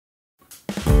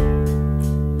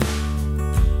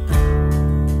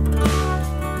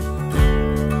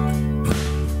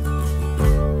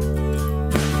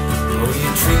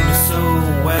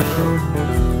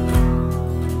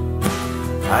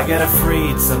get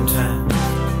afraid sometimes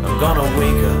I'm gonna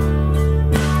wake up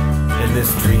and this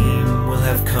dream will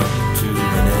have come to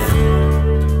an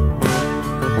end.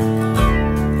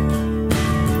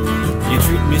 You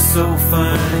treat me so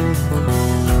fine,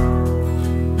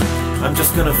 I'm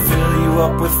just gonna fill you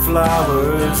up with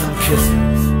flowers and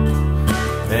kisses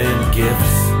and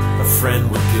gifts a friend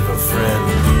would give a friend,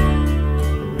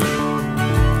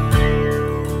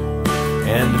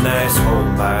 and a nice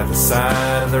home by the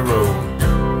side of the road,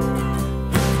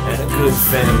 and a good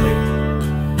family,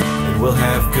 and we'll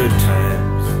have good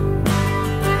times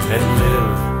and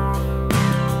live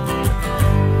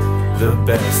the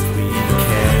best we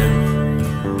can.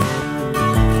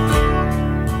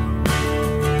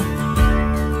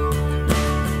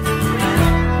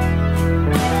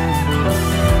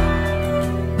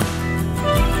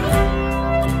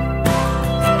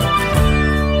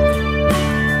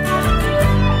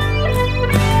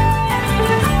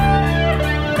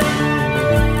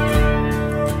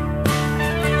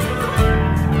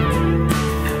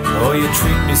 Oh, you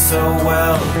treat me so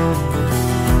well,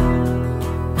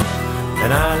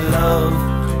 and I love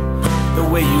the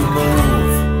way you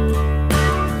move,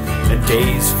 and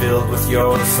days filled with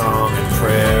your song and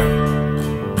prayer.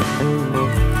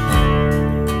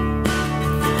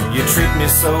 You treat me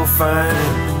so fine,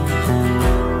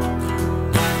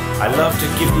 I love to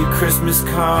give you Christmas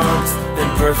cards and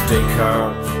birthday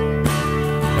cards,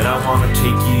 and I want to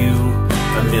take you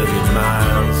a million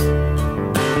miles.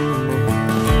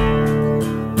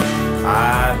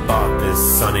 I bought this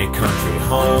sunny country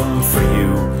home for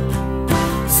you.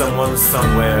 Someone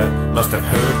somewhere must have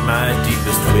heard my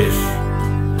deepest wish.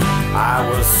 I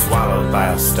was swallowed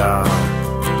by a star,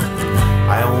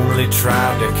 I only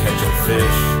tried to catch a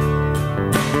fish.